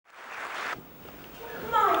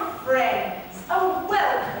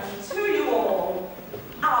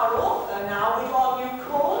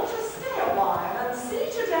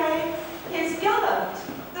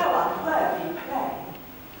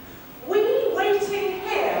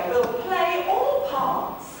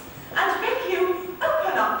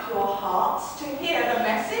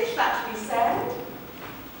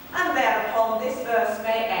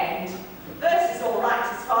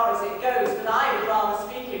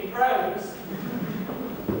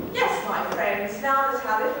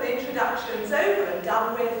introductions over and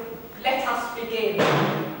done with, let us begin.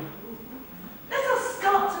 Let us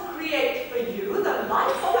start to create for you the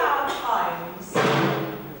life of our times.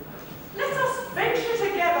 Let us venture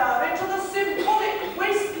together into the symbolic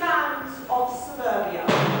wastelands of suburbia.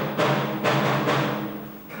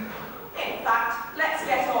 In fact, let's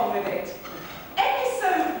get on with it.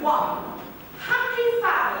 Episode 1, Happy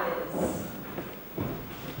Families.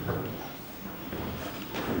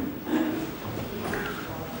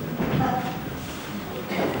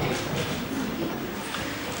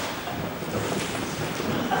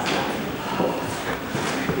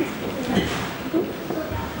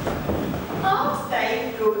 Aren't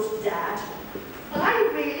they good, Dad? I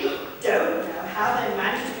really don't know how they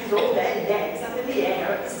manage to put all their legs up in the air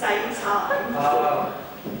at the same time.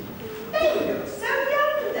 They look so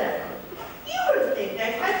young, though. You would think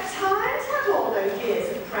they'd had time to have all those years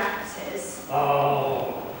of practice. I'd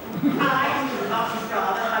much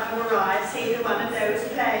rather have variety than one of those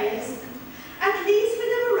plays. At least with a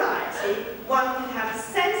variety, one can have a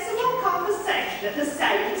sensible conversation at the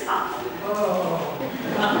same time.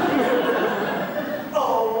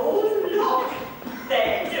 Oh, look!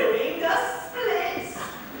 They're doing the splits!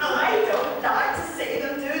 I don't like to see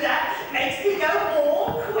them do that. Makes me go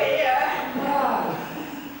all queer.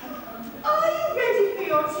 Are you ready for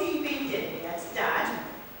your TV dinner yet, Dad?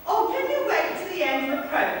 Or can you wait to the end of the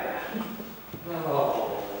programme?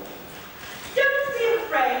 Don't be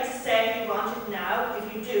afraid to say if you want it now, if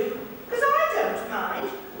you do, because I don't mind.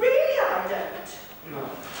 Really, I don't.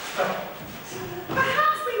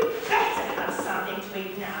 Perhaps we'd better have something to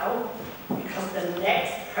eat now, because the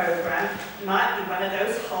next programme might be one of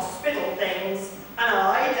those hospital things, and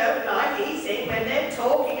I don't like eating when they're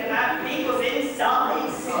talking about people's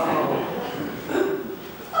insides.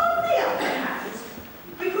 On the other hand,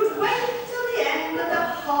 we could wait till the end of the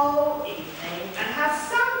whole evening and have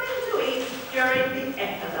something to eat during the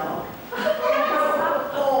epilogue.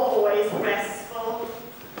 Always restful.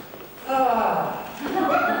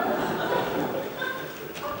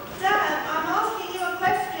 Dad, I'm asking you a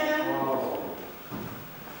question.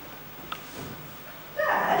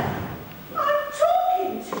 Dad, I'm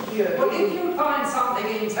talking to you. Well, if you find something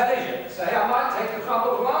intelligent to say, I might take the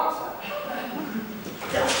trouble to answer.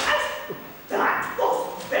 Dad, that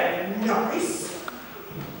wasn't very nice.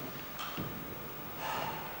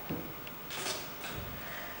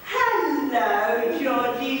 Hello,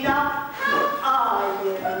 Georgie love. How are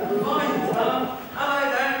you? Fine, Tom. Hello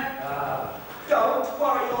there. Don't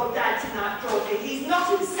worry your dad tonight, Georgie. He's not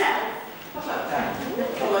himself. What's up, Dad?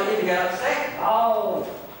 Not like you to get upset. Oh,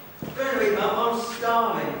 Really, Mum, I'm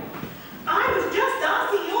starving. I was just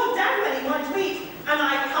asking your dad when he wanted to eat, and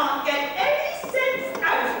I can't get any sense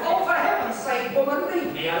out of oh, it. for heaven's sake, woman,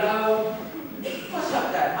 leave me alone. What's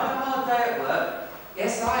up, Dad? Had a hard day at work?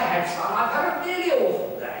 Yes, I have, son. I've had a really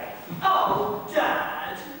awful day. Oh,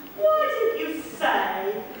 Dad, why did you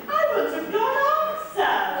say? I wouldn't have gone on so.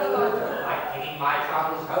 Well, I don't like taking my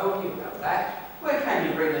troubles home, you know that. Where can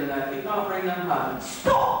you bring them, though, if you can't bring them home?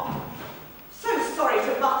 Stop! So sorry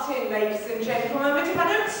to butt in, ladies and gentlemen, but if I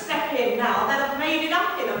don't step in now, they'll have made it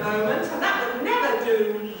up in a moment, and that would never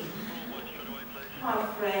do. My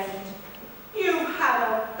friend, you've had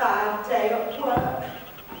a bad day at work.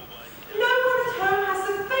 No one at home has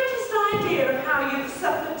the faintest idea of how you've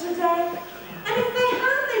suffered today, and if they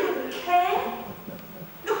had, they wouldn't care.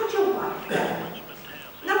 Look at your wife there.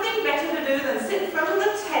 Nothing better to do than sit in front of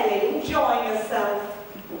the telly, enjoying herself.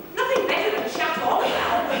 Nothing better than chat on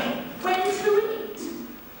about when to eat.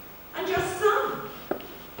 And your son.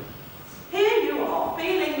 Here you are,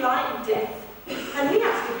 feeling like death, and he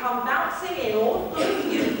has to come bouncing in all full of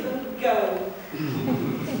youth and go.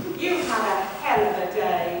 You've had a hell of a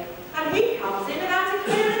day, and he comes in without a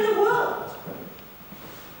care in the world.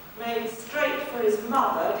 Made straight for his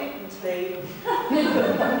mother, didn't he?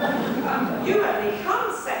 You only come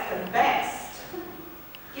second best.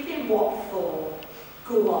 Give him what for?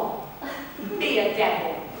 Go on. Be a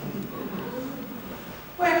devil.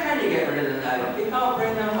 Where can you get rid of them, though, if you can't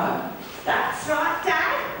bring them home? That's right,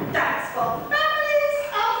 Dad. That's what families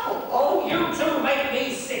are for. Oh, you two make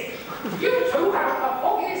me sick. You two haven't the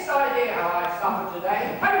foggiest idea how I suffered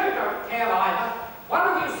today, and you don't care either. One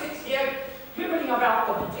of you sits here quibbling about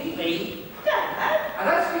the TV. Dad? And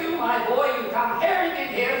as for you, my boy, you come herring in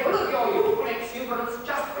here full of your youthful exuberance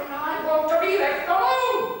just when I want to be left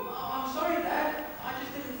alone. Oh, I'm sorry, Dad. I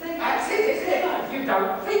just didn't think. That's it, isn't it? You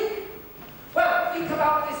don't think. Well, think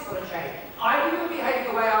about this for a change. Either you behave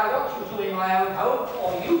the way I want you to in my own home,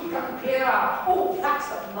 or you can clear out. Oh, that's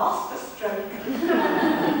a master stroke.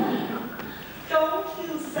 Don't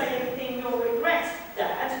you say anything you'll regret,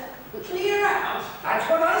 Dad. Clear out? That's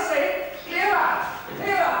what I said. Clear out.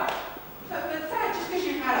 Clear out. But Dad, just because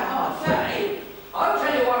you've had a hard day. I'll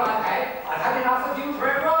tell you what I've had. I've had enough of you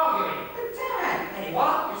forever arguing. But Dad, Hey,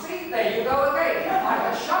 what? You see? There you go again. I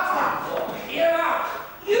have shut up or clear out.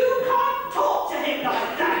 You can't talk to him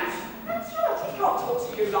like that. That's right, he can't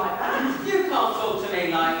talk to you like that. you can't talk to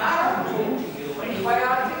me like that. I'll talk to you any way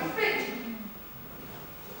I think fit.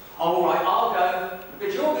 All right, I'll go,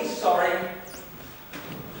 but you'll be sorry.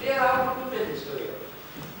 Clear out of the business to you.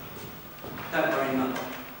 Don't worry, Mum.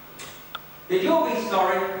 But you'll be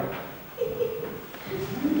sorry.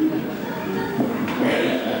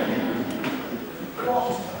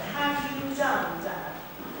 What have you done, Dad?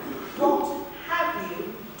 What have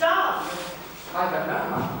you done? I don't know,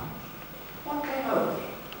 Mum. What came over me?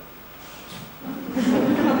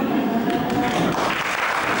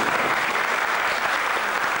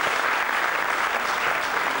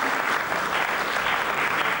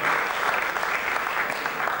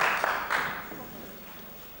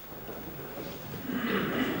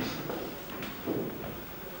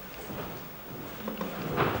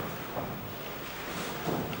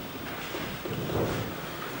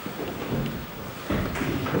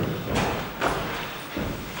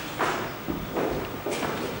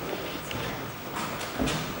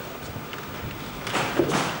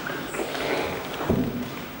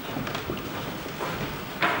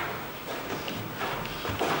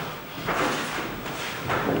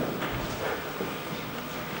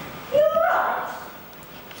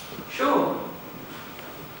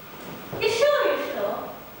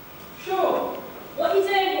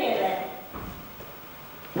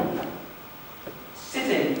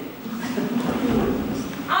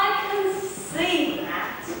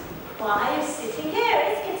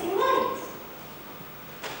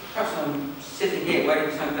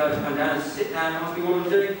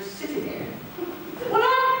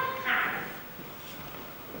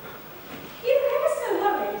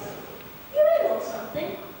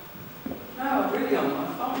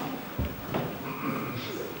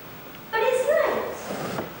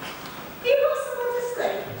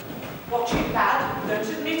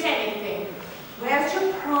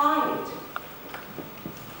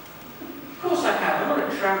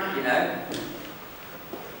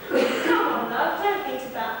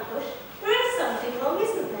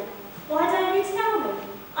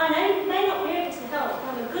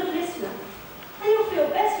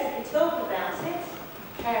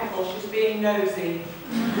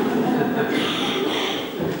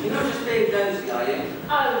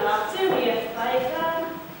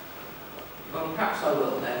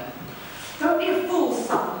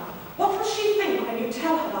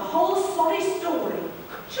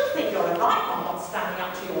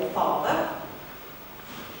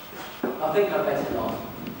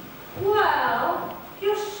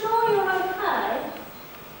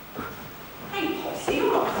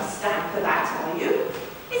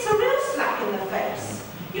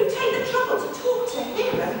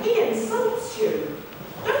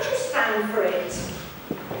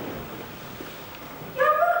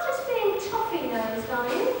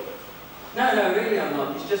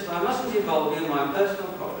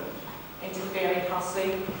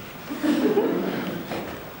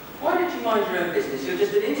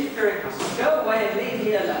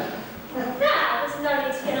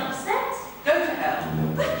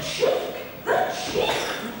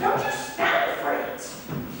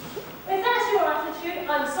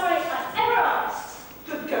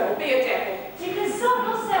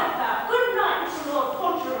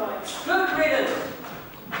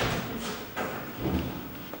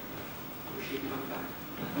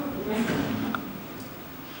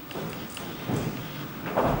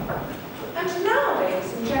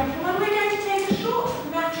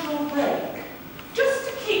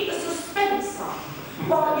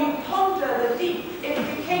 While you ponder the deep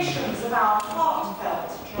implications of our